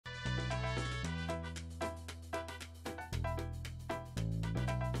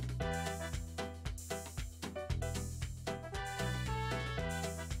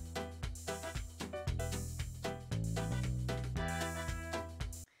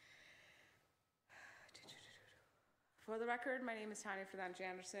For the record, my name is Tanya Fernandez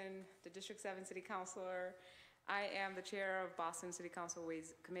Anderson, the District 7 City Councilor. I am the chair of Boston City Council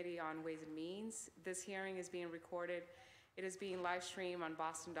Committee on Ways and Means. This hearing is being recorded. It is being live streamed on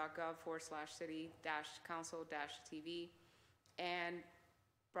boston.gov/city-council-TV and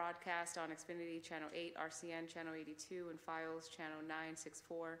broadcast on Xfinity Channel 8, RCN Channel 82, and Files Channel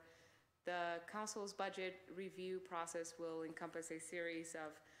 964. The council's budget review process will encompass a series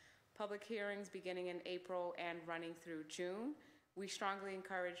of public hearings beginning in April and running through June. We strongly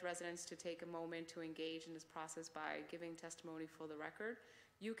encourage residents to take a moment to engage in this process by giving testimony for the record.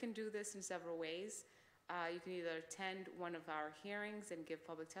 You can do this in several ways. You can either attend one of our hearings and give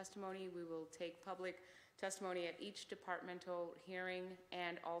public testimony. We will take public testimony at each departmental hearing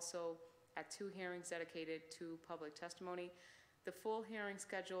and also at 2 hearings dedicated to public testimony. The full hearing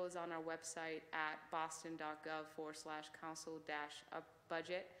schedule is on our website at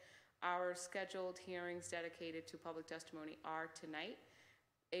boston.gov/council-budget. Our scheduled hearings dedicated to public testimony are tonight,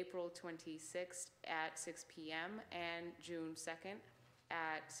 April 26th at 6 p.m. and June 2nd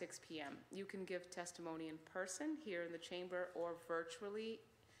at 6 p.m. You can give testimony in person here in the chamber or virtually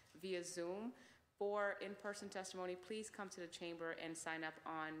via Zoom. For in-person testimony, please come to the chamber and sign up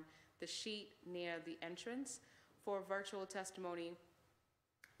on the sheet near the entrance. For virtual testimony,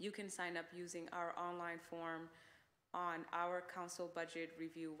 you can sign up using our online form on our council budget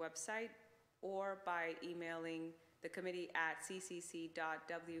review website or by emailing the committee at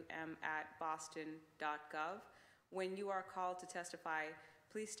ccc.wm@boston.gov. When you are called to testify,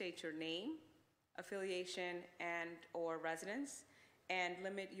 please state your name, affiliation, and/or residence, and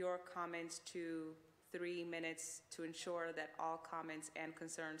limit your comments to 3 minutes to ensure that all comments and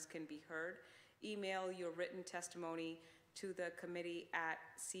concerns can be heard. Email your written testimony to the committee at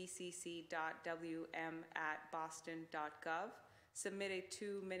ccc.wm@boston.gov. Submit a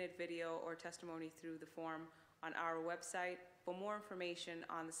 2-minute video or testimony through the form on our website. For more information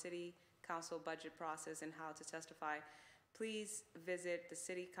on the City Council budget process and how to testify, please visit the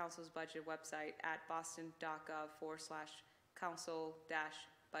City Council's budget website at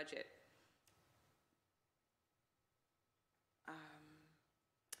boston.gov/council-budget.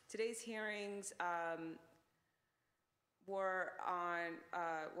 Today's hearings were on,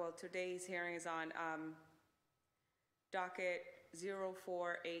 today's hearing is on docket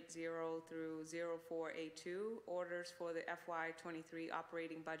 0480 through 0482, orders for the FY23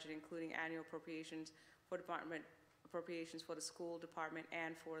 operating budget, including annual appropriations for department appropriations for the school department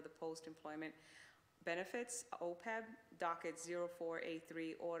and for the post-employment benefits, OPEB, docket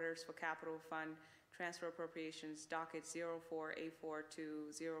 0483, orders for capital fund transfer appropriations, docket 0484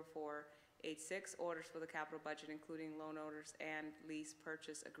 to 0486, orders for the capital budget, including loan orders and lease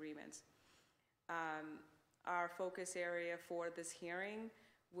purchase agreements. Our focus area for this hearing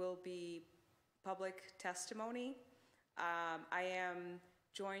will be public testimony. I am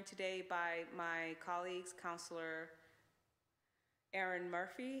joined today by my colleagues, Councilor Aaron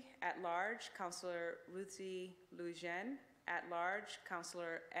Murphy at large, Councilor Ruthie Lujen at large,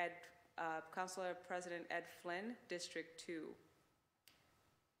 Councilor President Ed Flynn, District 2.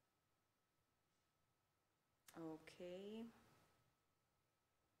 Okay.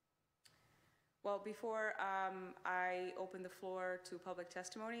 Well, before I open the floor to public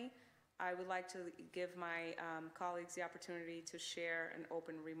testimony, I would like to give my colleagues the opportunity to share an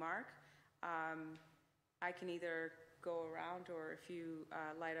open remark. I can either go around, or if you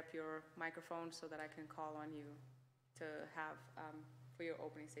light up your microphone so that I can call on you to have for your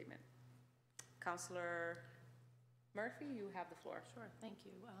opening statement. Councilor Murphy, you have the floor. Sure, thank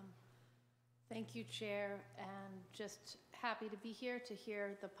you. Thank you, Chair, and just happy to be here to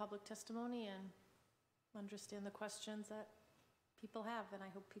hear the public testimony and understand the questions that people have. And I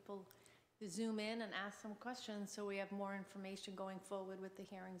hope people zoom in and ask some questions so we have more information going forward with the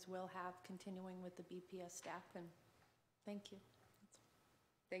hearings we'll have continuing with the BPS staff. And thank you.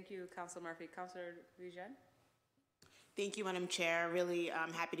 Thank you, Councilor Murphy. Councilor Lujen? Thank you, Madam Chair. Really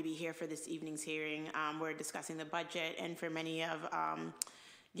happy to be here for this evening's hearing. We're discussing the budget, and for many of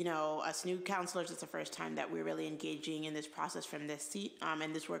us new councilors, it's the first time that we're really engaging in this process from this seat.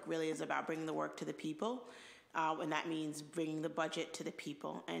 And this work really is about bringing the work to the people. And that means bringing the budget to the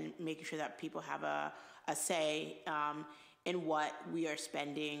people and making sure that people have a say in what we are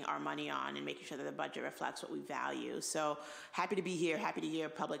spending our money on, and making sure that the budget reflects what we value. So happy to be here, happy to hear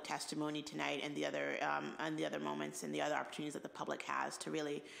public testimony tonight and the other moments and the other opportunities that the public has to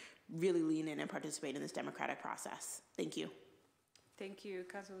really lean in and participate in this democratic process. Thank you. Thank you,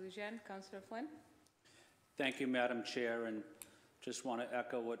 Councilor Lujen. Councilor Flynn? Thank you, Madam Chair, and just want to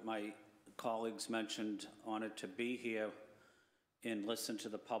echo what my colleagues mentioned. Honored to be here and listen to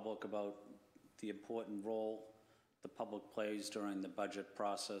the public about the important role the public plays during the budget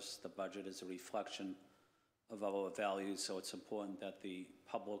process. The budget is a reflection of our values, so it's important that the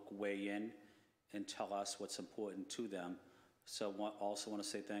public weigh in and tell us what's important to them. So also want to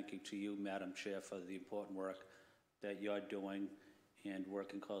say thank you to you, Madam Chair, for the important work that you're doing and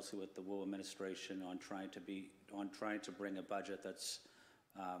working closely with the Wu administration on trying to bring a budget that's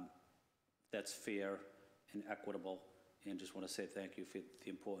fair and equitable. And just want to say thank you for the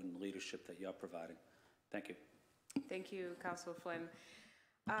important leadership that you're providing. Thank you. Thank you, Councilor Flynn.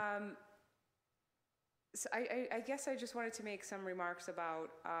 So I guess I just wanted to make some remarks about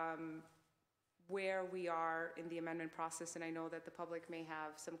where we are in the amendment process, and I know that the public may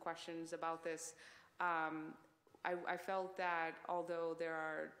have some questions about this. I felt that although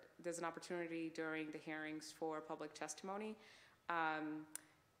there's an opportunity during the hearings for public testimony,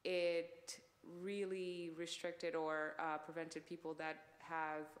 it really restricted or prevented people that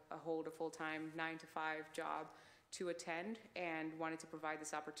hold a full-time 9-to-5 job to attend, and wanted to provide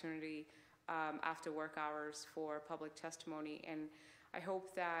this opportunity after work hours for public testimony. And I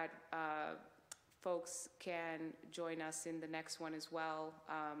hope that folks can join us in the next one as well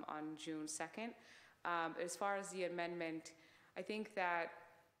on June 2nd. As far as the amendment, I think that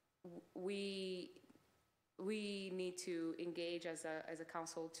we need to engage as a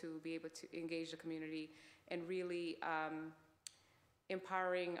council to be able to engage the community and really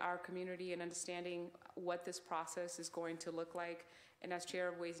empowering our community and understanding what this process is going to look like. And as Chair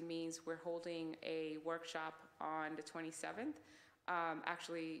of Ways and Means, we're holding a workshop on the 27th,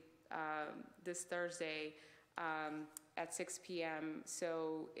 actually this Thursday at 6 p.m.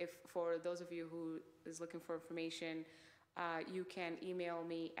 So for those of you who is looking for information, you can email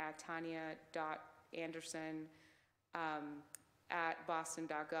me at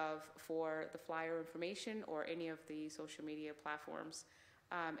tanya.anderson@boston.gov for the flyer information or any of the social media platforms.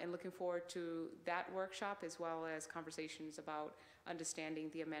 And looking forward to that workshop, as well as conversations about understanding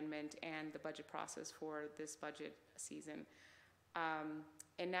the amendment and the budget process for this budget season.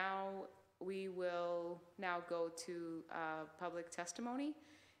 And now we will go to public testimony.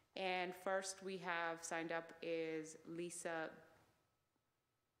 And first we have signed up is Lisa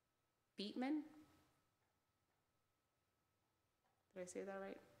Beatman. Did I say that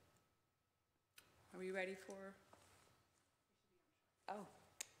right? Are we ready for? Oh,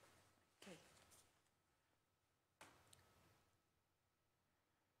 okay.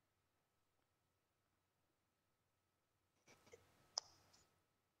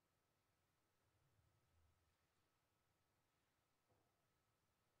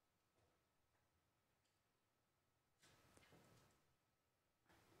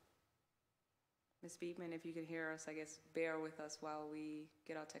 Ms. Beatman, if you can hear us, I guess bear with us while we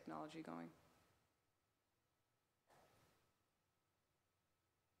get our technology going.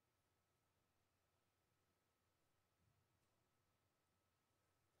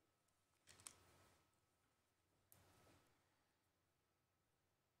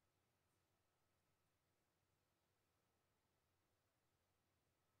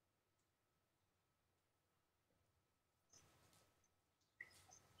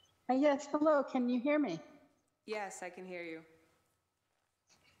 Yes, hello, can you hear me? Yes, I can hear you.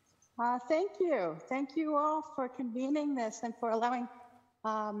 Thank you. Thank you all for convening this and for allowing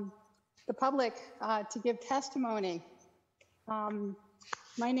the public to give testimony.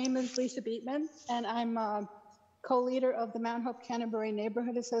 My name is Lisa Beatman, and I'm co-leader of the Mount Hope Canterbury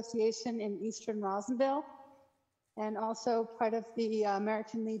Neighborhood Association in Eastern Rossendale, and also part of the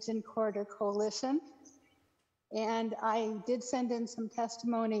American Legion Corridor Coalition. And I did send in some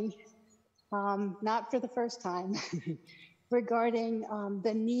testimony, not for the first time, regarding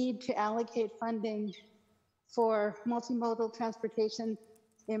the need to allocate funding for multimodal transportation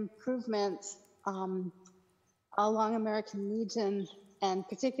improvements along American Legion, and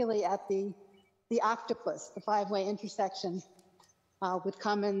particularly at the Octopus, the five-way intersection with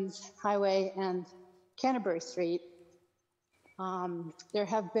Cummins Highway and Canterbury Street. There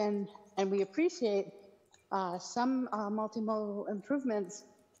have been, and we appreciate, some multimodal improvements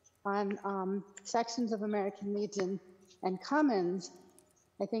on sections of American Legion and Cummins.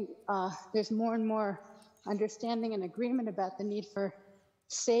 I think there's more and more understanding and agreement about the need for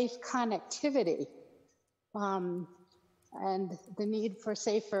safe connectivity and the need for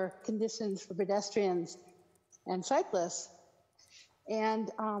safer conditions for pedestrians and cyclists. And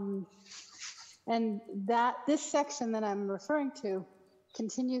that this section that I'm referring to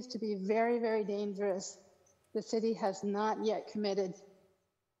continues to be very, very dangerous. The city has not yet committed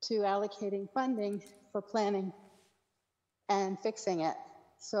to allocating funding for planning and fixing it.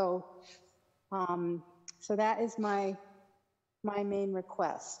 So, so that is my main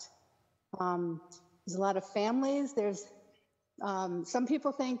request. There's a lot of families. There's some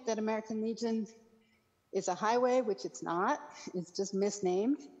people think that American Legion is a highway, which it's not. It's just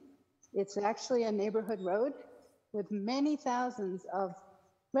misnamed. It's actually a neighborhood road with many thousands of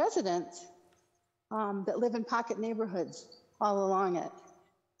residents that live in pocket neighborhoods all along it.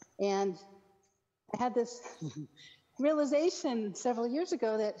 And I had this realization several years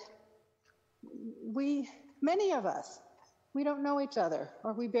ago that many of us, we don't know each other,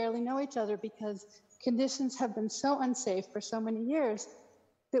 or we barely know each other because conditions have been so unsafe for so many years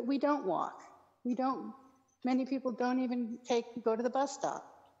that we don't walk. Many people don't even go to the bus stop.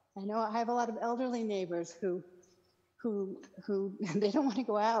 I know I have a lot of elderly neighbors who they don't want to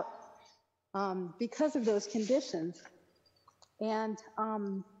go out because of those conditions. And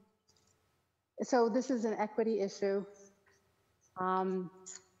so this is an equity issue.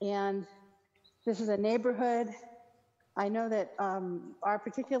 And this is a neighborhood. I know that our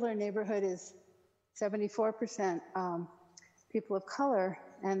particular neighborhood is 74% people of color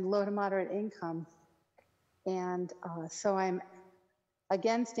and low to moderate income. And so I'm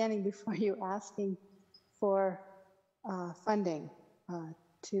again standing before you asking for funding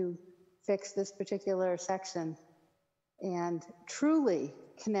to fix this particular section and truly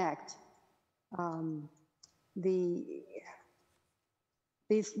connect these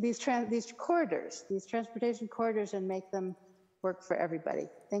transportation corridors, and make them work for everybody.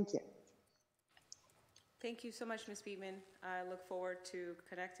 Thank you. Thank you so much, Ms. Beatman. I look forward to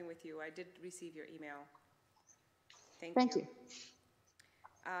connecting with you. I did receive your email. Thank you.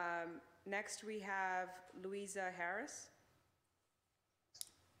 Next, we have Louisa Harris.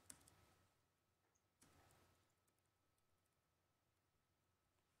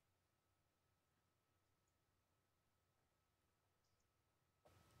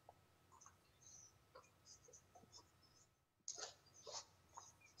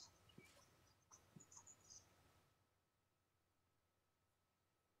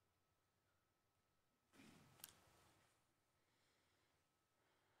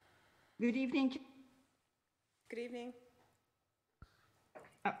 Good evening. Good evening.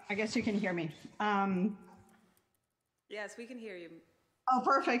 I guess you can hear me. Yes, we can hear you. Oh,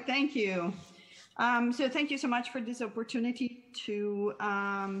 perfect. Thank you. So thank you so much for this opportunity to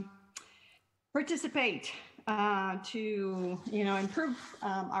participate, to improve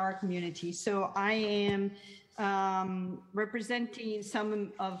our community. So I am representing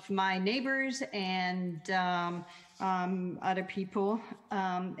some of my neighbors and other people.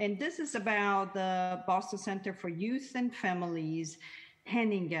 And this is about the Boston Center for Youth and Families,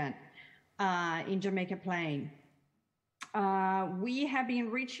 Hennigan, in Jamaica Plain. We have been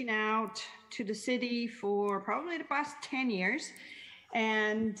reaching out to the city for probably the past 10 years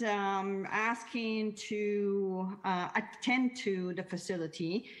and asking to attend to the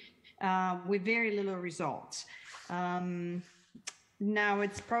facility with very little results. Now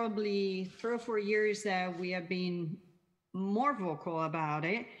it's probably 3 or 4 years that we have been more vocal about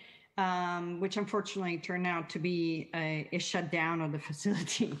it, which unfortunately turned out to be a shutdown of the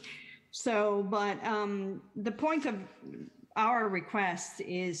facility. So, but the point of our request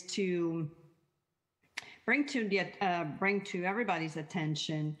is to bring to everybody's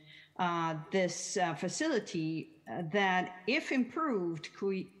attention this facility that, if improved,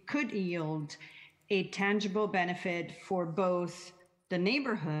 could yield a tangible benefit for both the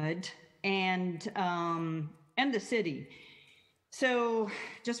neighborhood and the city. So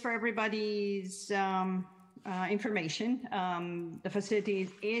just for everybody's information, the facility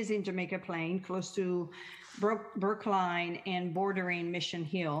is in Jamaica Plain, close to Brookline and bordering Mission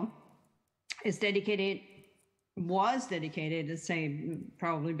Hill. Was dedicated, to say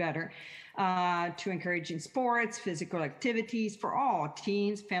probably better, to encouraging sports, physical activities for all,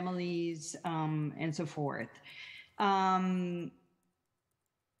 teens, families, and so forth.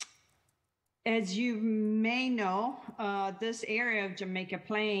 As you may know, this area of Jamaica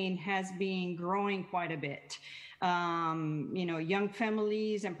Plain has been growing quite a bit. Young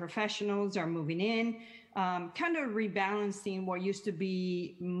families and professionals are moving in, kind of rebalancing what used to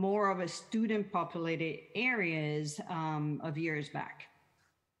be more of a student-populated areas of years back.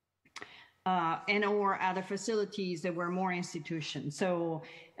 And or other facilities that were more institutions. So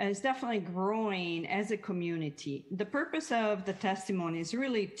it's definitely growing as a community. The purpose of the testimony is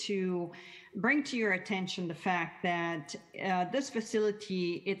really to bring to your attention the fact that this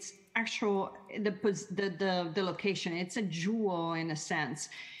facility, it's the location, it's a jewel in a sense,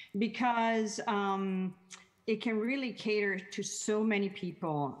 because it can really cater to so many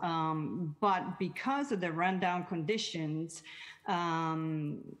people. But because of the rundown conditions,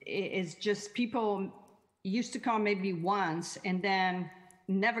 it's just people used to come maybe once and then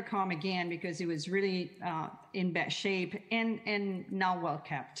never come again because it was really in bad shape and not well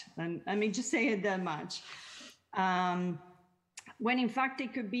kept. And I mean, just say it that much. When in fact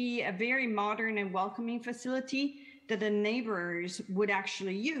it could be a very modern and welcoming facility that the neighbors would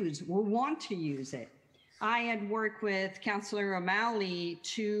actually use, would want to use it. I had worked with Councillor O'Malley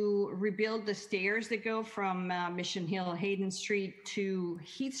to rebuild the stairs that go from Mission Hill, Hayden Street to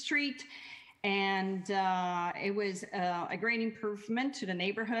Heath Street. And it was a great improvement to the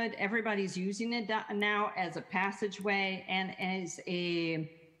neighborhood. Everybody's using it now as a passageway and as a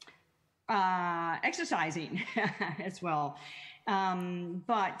exercising as well.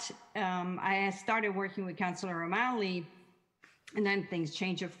 But I started working with Councillor O'Malley, and then things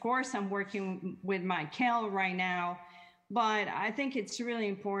change, of course. I'm working with Mike Kell right now, but I think it's really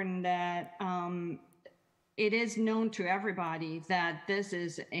important that it is known to everybody that this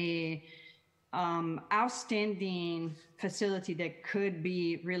is a outstanding facility that could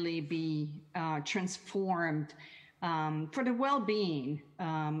really be transformed for the well-being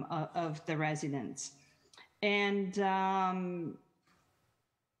of the residents. And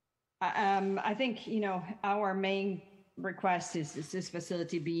I think, you know, our main request is this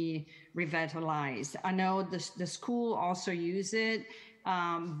facility be revitalized. I know the school also use it,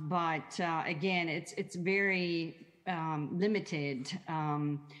 but again, it's very limited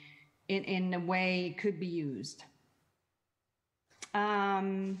in the way it could be used.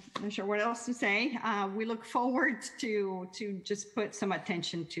 I'm not sure what else to say. We look forward to just put some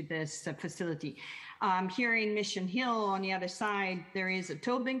attention to this facility. Here in Mission Hill, on the other side, there is a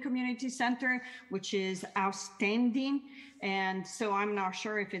Tobin Community Center, which is outstanding. And so I'm not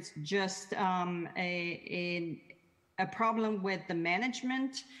sure if it's just a problem with the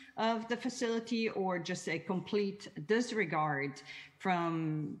management of the facility or just a complete disregard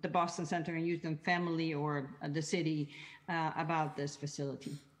from the Boston Center on Youth and Family or the city about this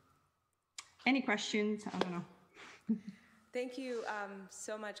facility. Any questions? I don't know. Thank you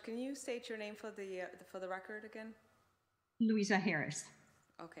so much. Can you state your name for the record again? Louisa Harris.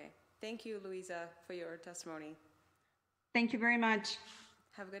 Okay. Thank you, Louisa, for your testimony. Thank you very much.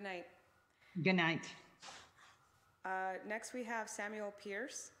 Have a good night. Good night. Next, we have Samuel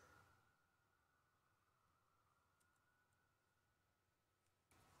Pierce.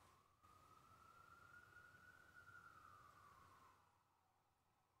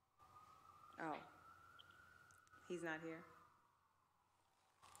 Oh, he's not here.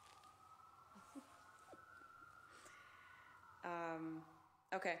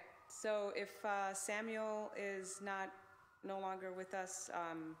 Okay, so if Samuel is no longer with us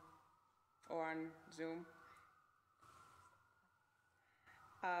or on Zoom,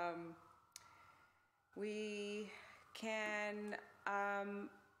 we can,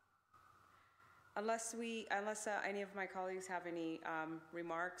 unless any of my colleagues have any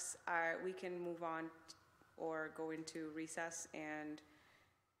remarks, we can move on or go into recess and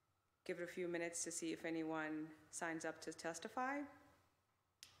give it a few minutes to see if anyone signs up to testify.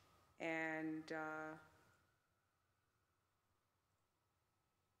 And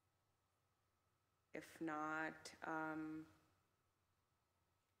if not, I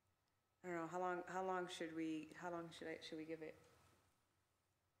don't know, how long should we give it?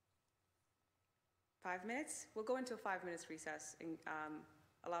 5 minutes? We'll go into a 5 minutes recess and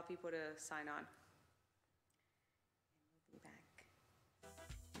allow people to sign on. And we'll be back.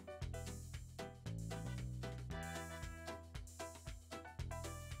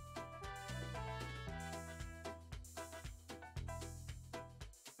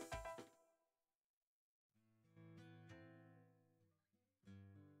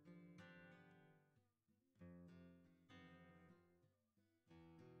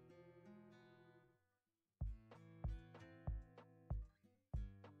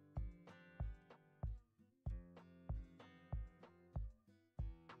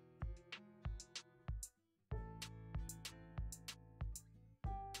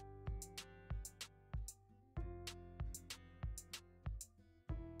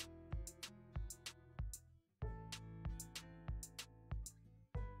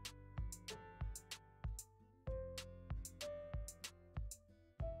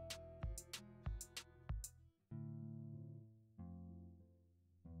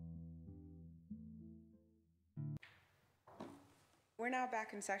 We're now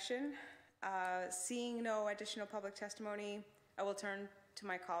back in session. Seeing no additional public testimony, I will turn to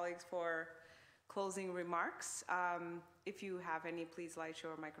my colleagues for closing remarks. If you have any, please light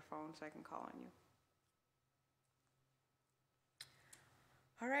your microphone so I can call on you.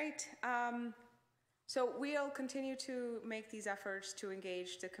 All right. So we'll continue to make these efforts to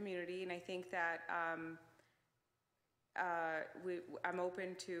engage the community, and I think that I'm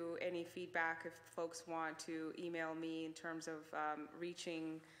open to any feedback if folks want to email me in terms of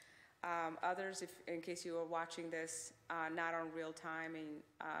reaching others, if, in case you are watching this not on real time and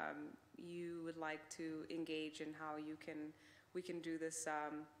you would like to engage in how we can do this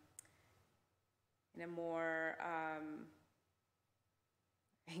in a more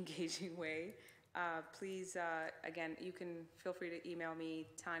engaging way. Please, again, you can feel free to email me,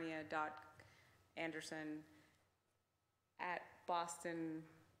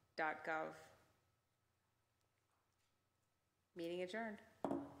 tanya.anderson@boston.gov. Meeting adjourned.